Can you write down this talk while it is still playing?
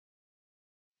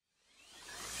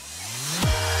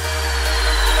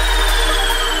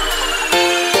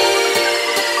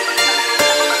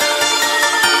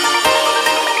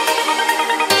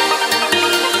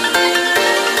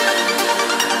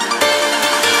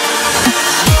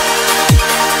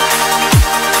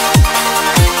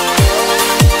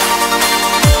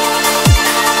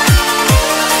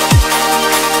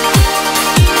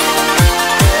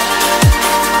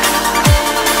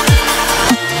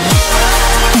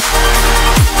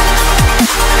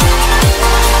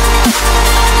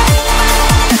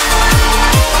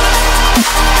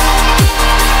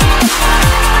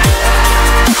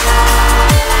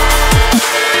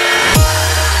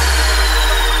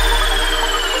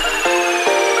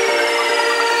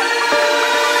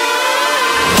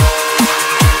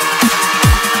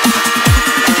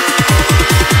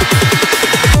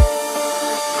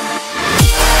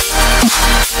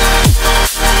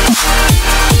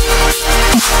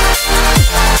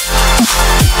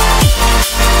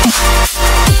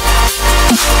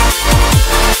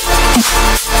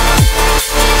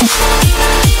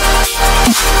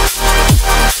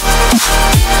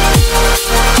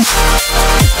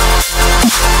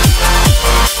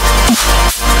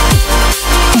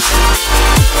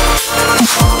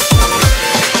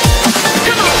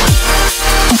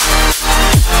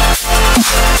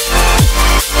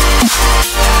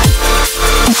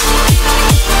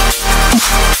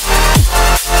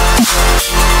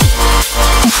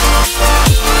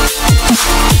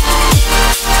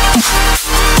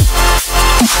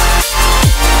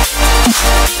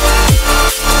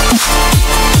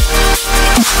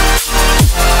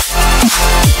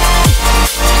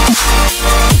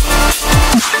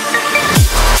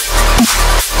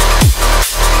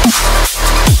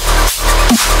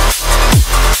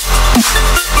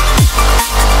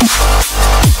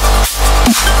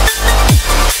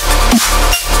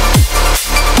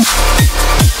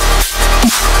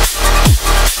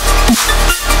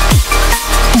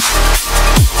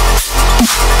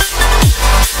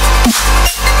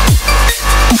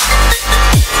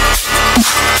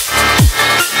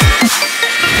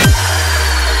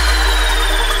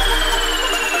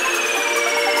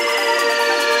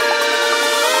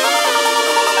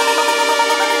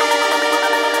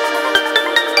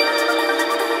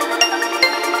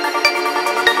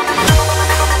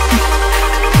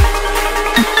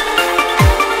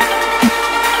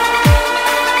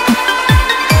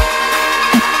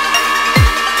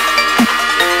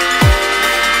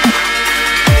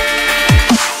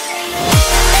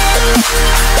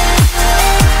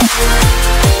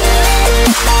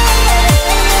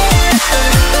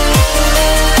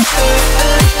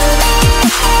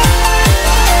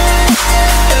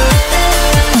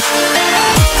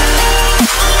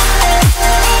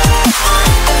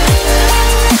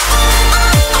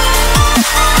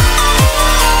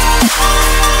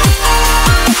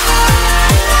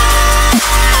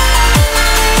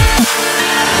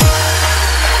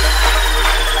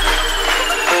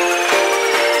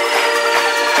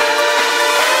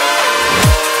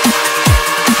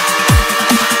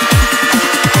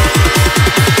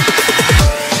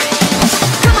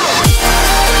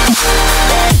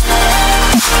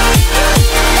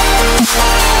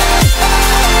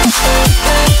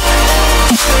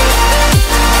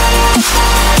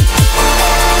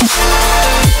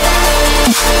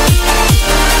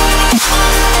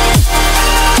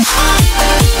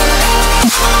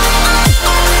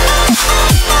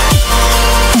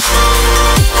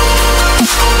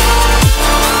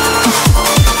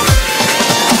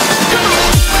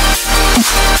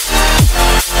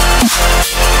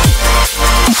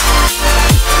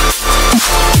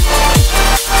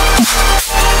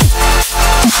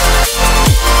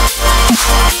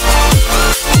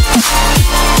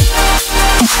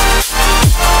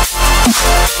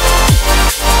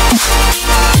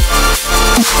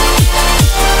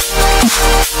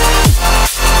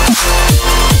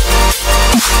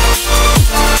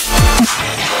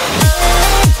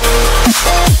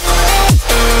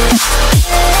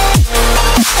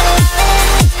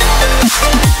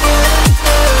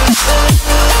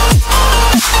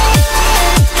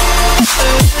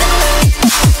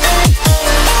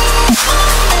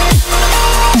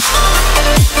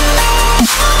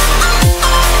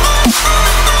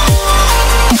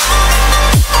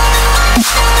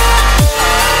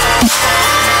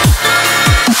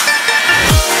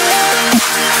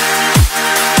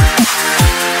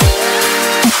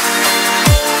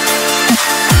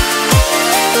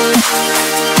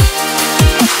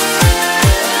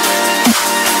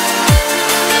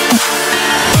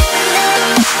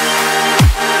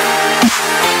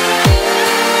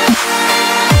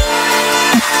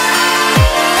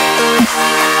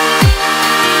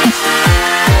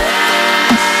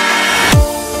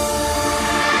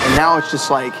now it's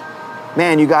just like,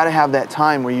 man, you got to have that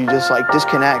time where you just like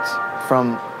disconnect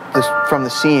from the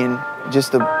scene,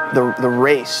 just the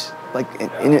race. Like,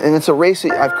 and it's a race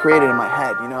that I've created in my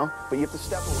head, you know? But you have to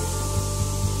step away.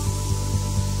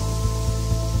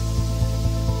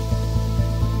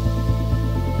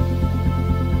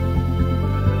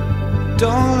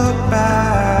 Don't look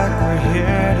back, we're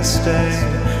here to stay.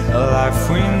 A life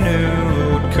we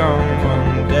knew would come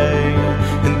one day.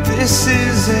 And this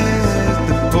is it,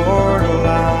 the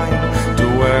borderline to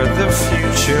where the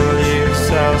future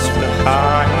leaves us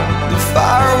behind. The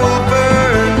fire will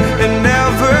burn and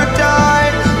never die,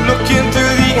 looking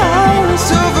through the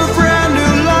eyes of a brand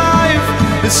new life.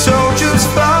 And so just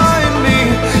find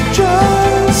me,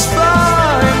 just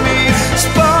find me.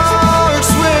 Sparks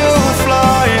will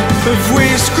fly if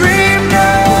we scream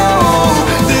no.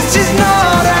 This is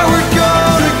not how we're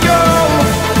gonna go.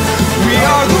 We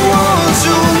are the ones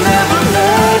who'll never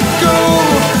let go.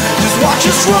 Just watch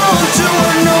us run to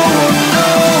where no one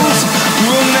knows.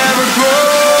 We'll never grow.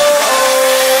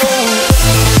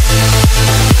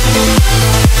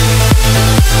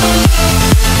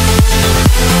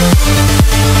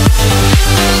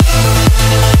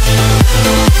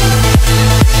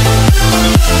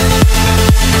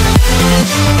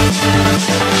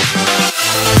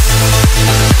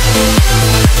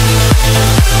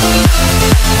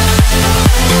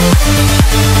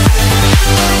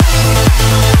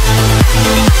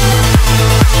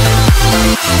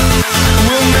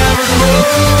 We'll never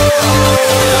grow.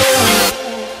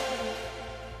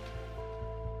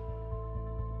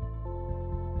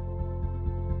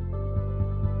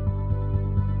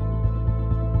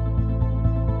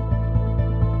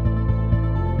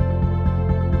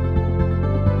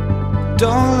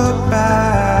 Don't look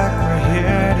back, we're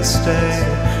here to stay.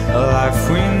 A life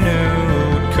we knew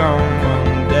would come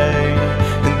one day.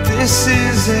 And this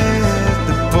is it,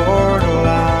 the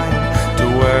borderline to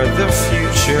where the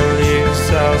future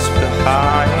leaves us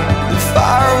behind. The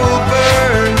fire will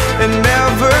burn and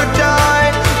never die,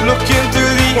 looking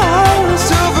through the eyes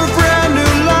of a brand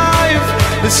new life.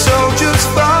 And so just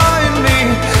find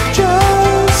me,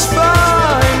 just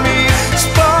find me.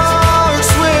 Sparks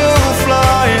will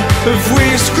fly if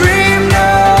we scream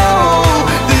no.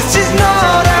 This is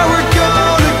not how we're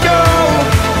gonna go.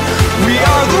 We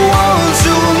are the ones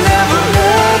who'll never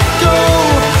let go.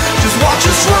 Just watch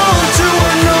us run to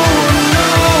where no one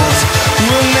knows.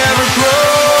 We'll never grow.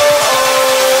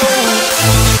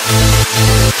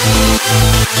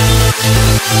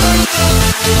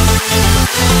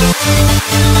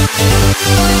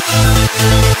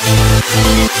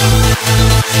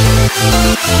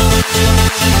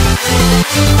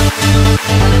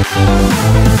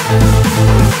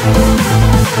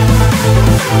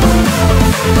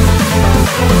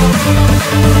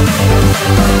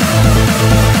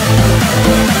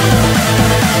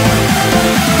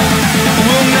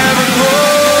 We'll never grow.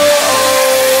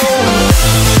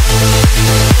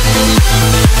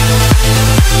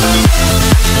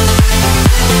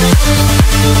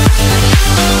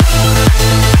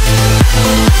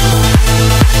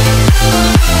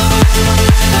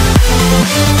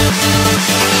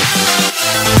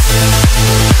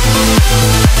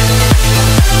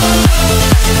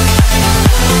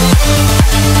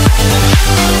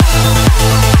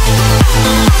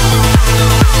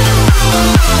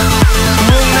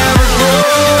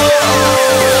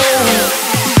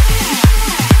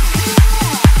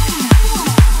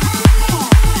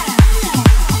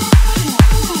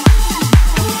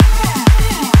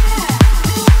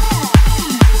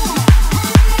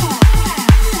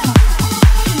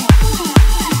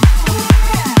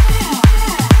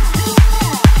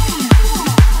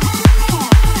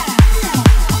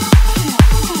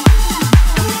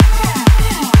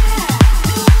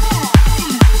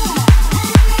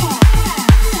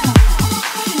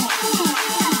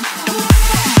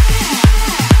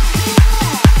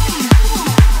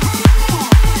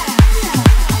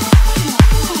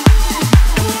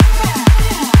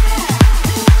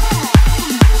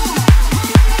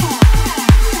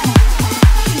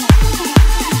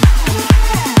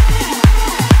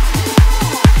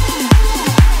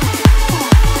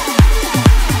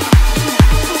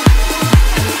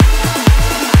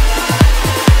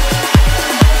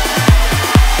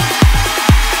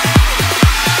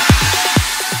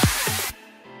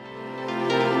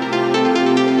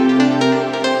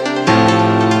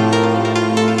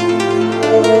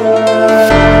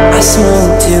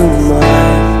 smoke too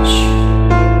much,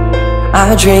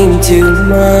 I drink too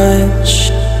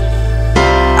much.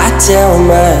 I tell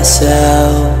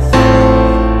myself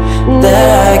that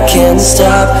I can't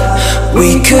stop.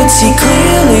 We could see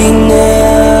clearly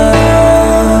now.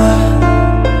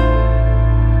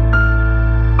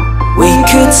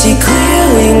 could see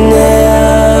clearly now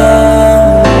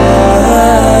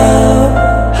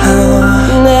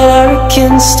that I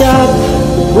can stop.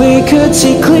 We could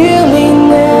see clearly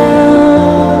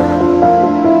now.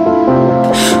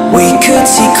 We could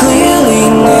see clearly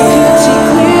now.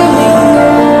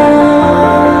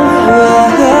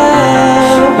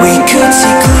 We could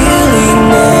see clearly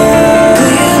now.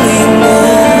 Clearly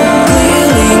now.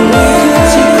 Clearly now.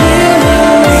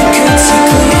 We could see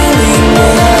clearly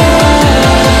now.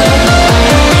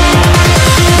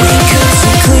 We could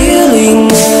see clearly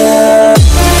now.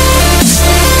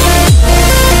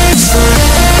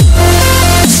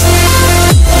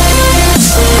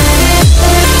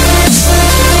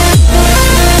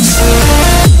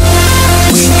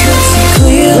 We could see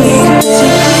clearly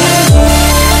now.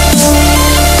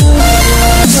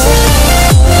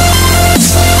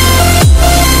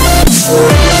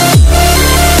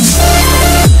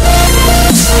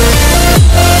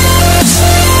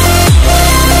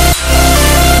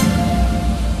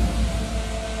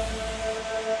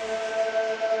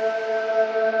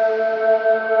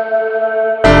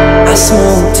 I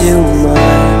smoke too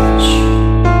much,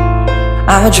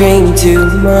 I drink too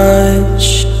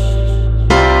much.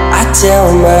 I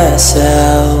tell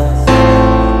myself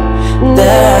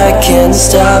that I can't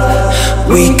stop.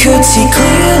 We could see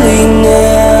clearly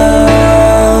now.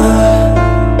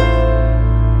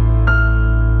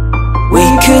 We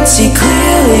could see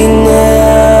clearly now.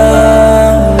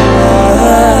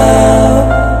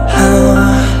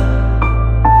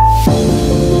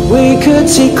 We could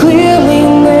see clearly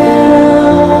now.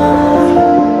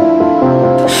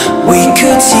 We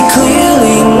could see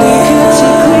clearly now.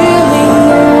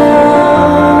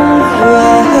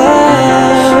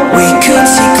 We could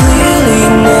see clearly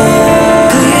now.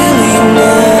 Clearly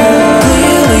now.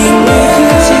 Clearly now.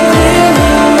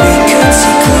 We could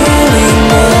see clearly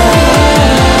now.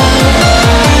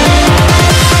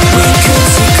 We could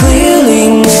see clearly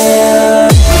now.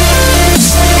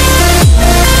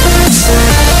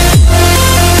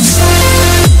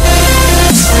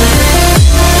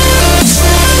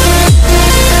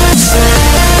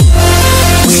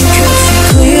 We could see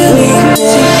clearly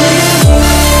now.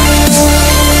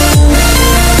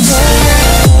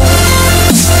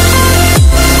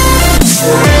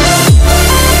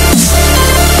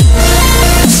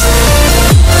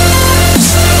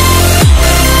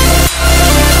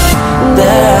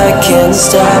 That I can't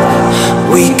stop.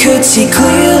 We could see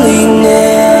clearly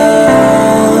now.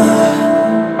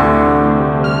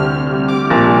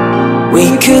 We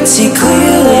could see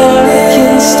clearly now. I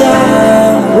can't stop.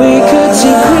 We could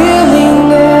see clearly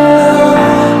now.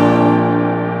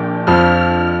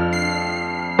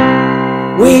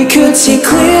 We could see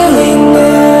clearly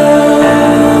now.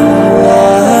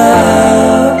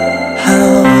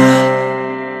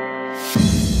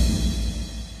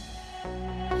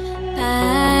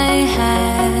 I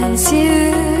had to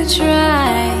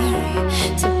try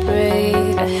to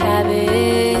break a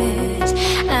habit.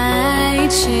 I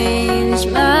changed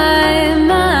my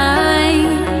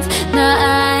mind. Now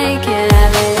I can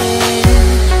have it.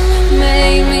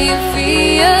 Make me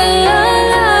feel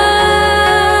alive.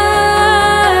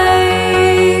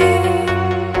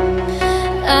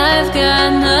 I've got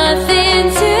nothing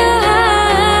to hide.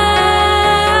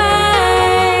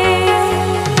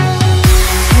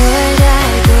 Would I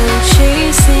go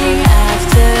chasing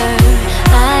after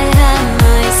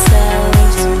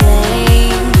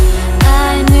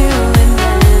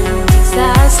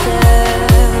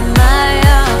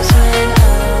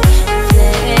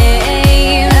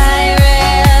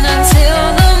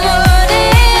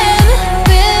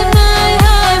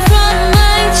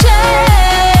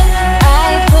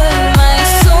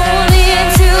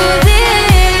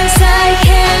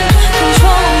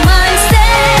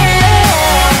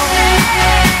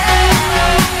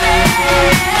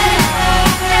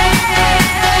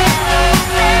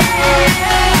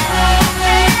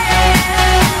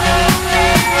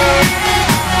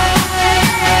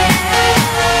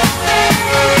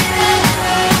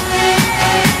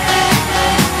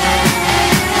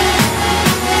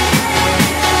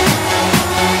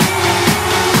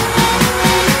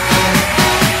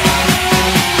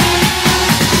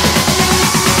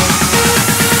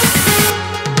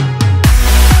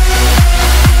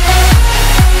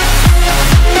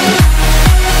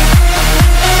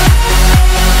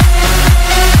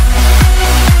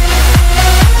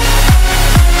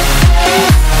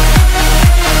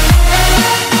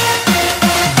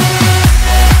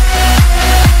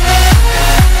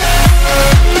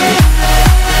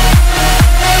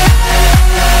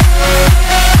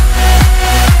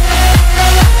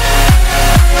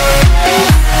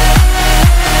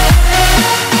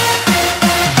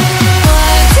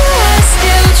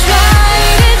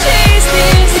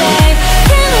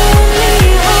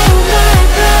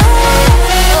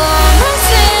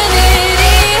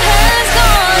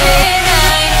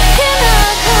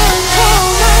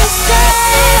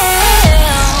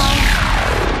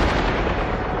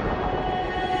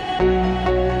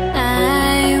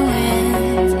I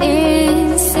went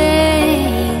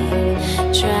insane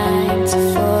trying to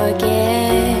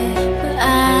forget, but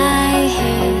I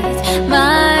hate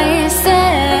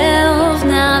myself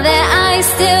now that I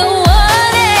still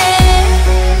want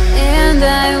it, and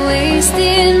I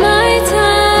wasted my time.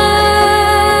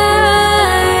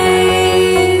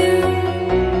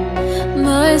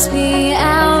 Must be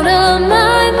out of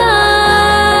my mind.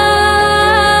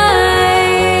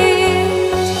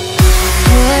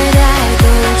 Would I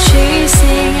go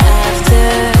chasing after?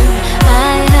 I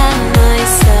had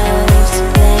myself to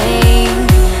blame.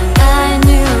 I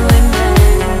knew it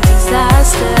meant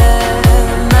disaster.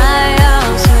 My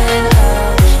house went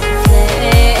up in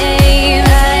flames. I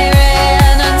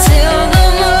ran until the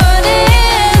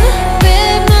morning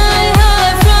with my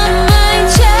heart from my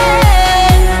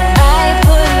chest. I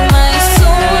put my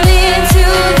soul into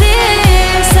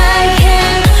this. I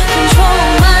can't control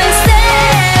myself.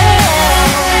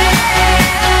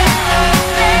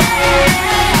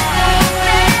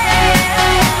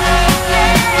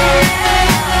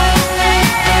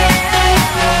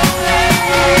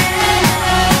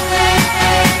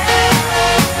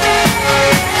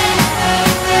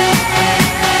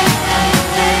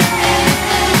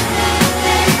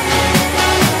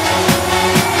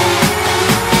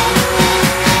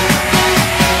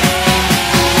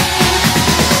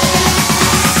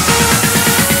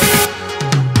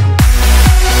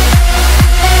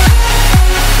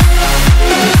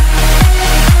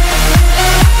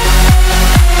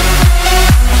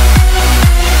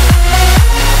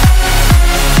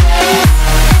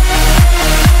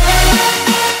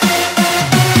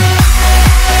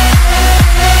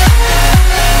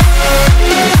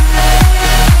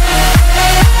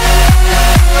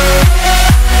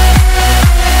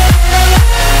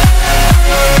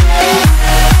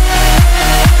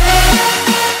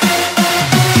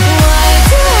 Why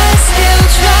do I still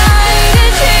try to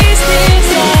chase this?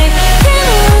 I can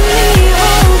only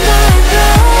hold my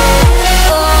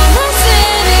breath. All my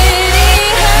sanity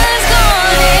has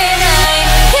gone, and I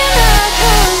cannot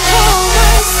control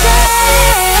myself.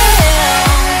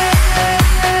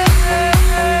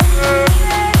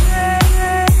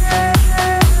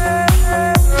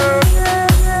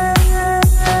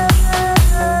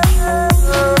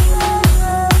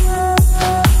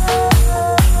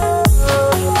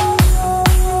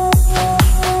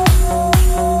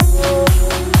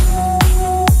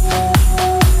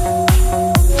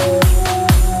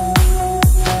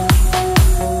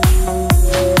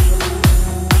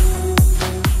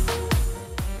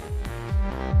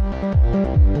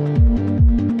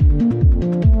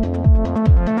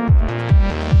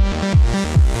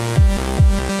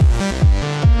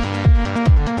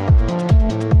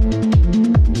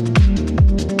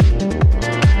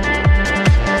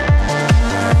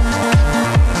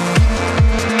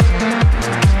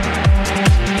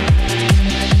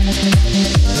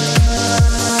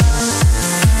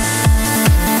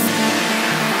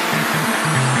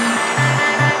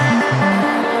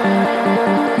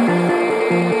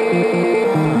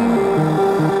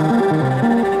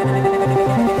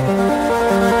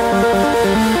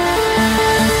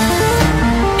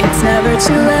 It's never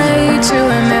too late to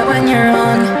admit when you're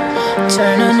wrong.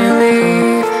 Turn a new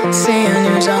leaf, see a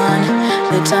new dawn.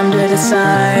 The time to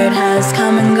decide has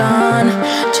come and gone.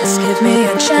 Just give me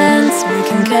a chance, we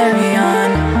can carry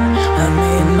on. I've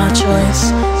made my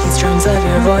choice, these drums of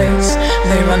your voice,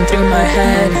 they run through my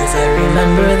head as I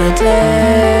remember the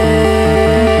day.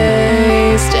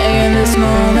 Stay in this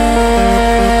moment.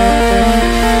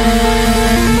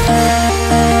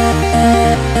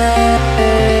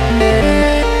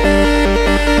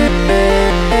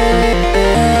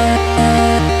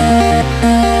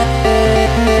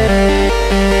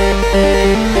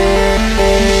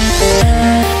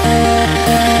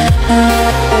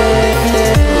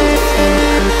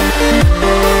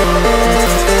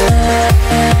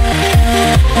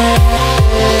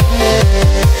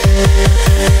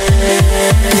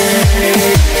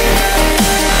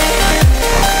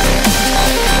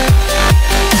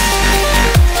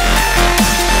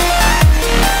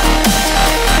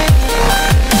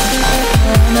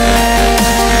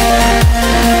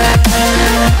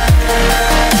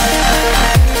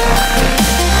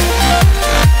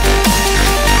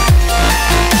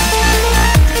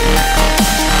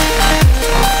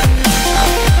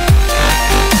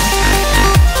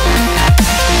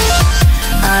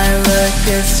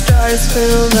 stars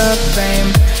fill the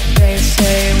frame. They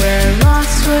say we're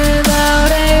lost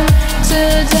without aim.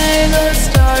 Today the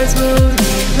stars will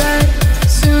lead red.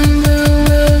 Soon blue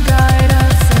will guide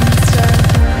us instead.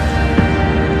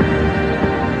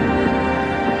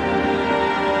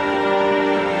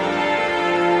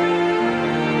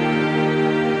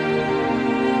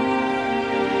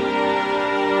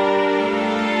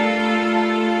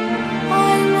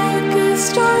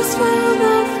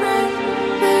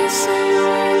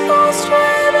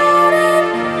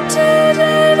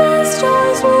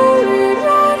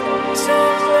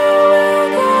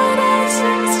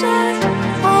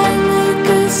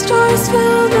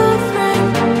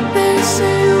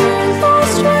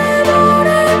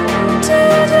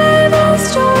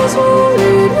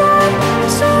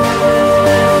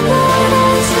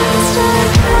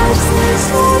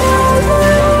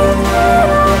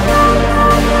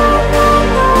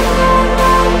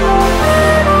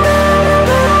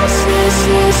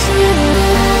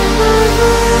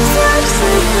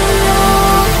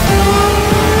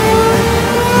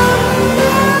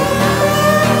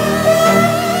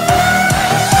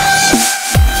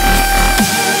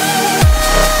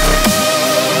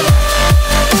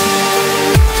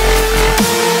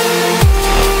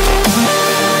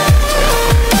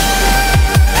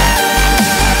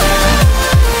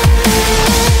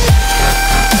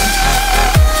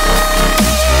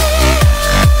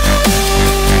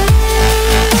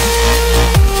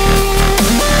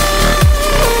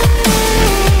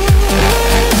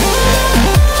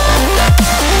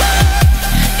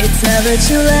 never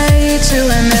too late to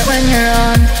admit when you're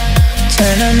on.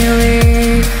 Turn a new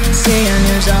leaf, see a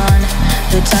new dawn.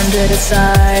 The time to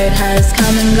decide has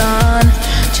come and gone.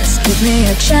 Just give me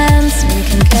a chance, we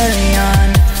can carry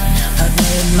on. I've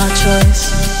made my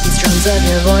choice, these drums of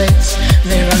your voice,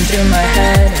 they run through my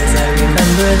head as I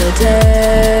remember the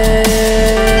day.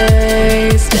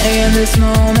 Stay in this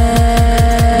moment.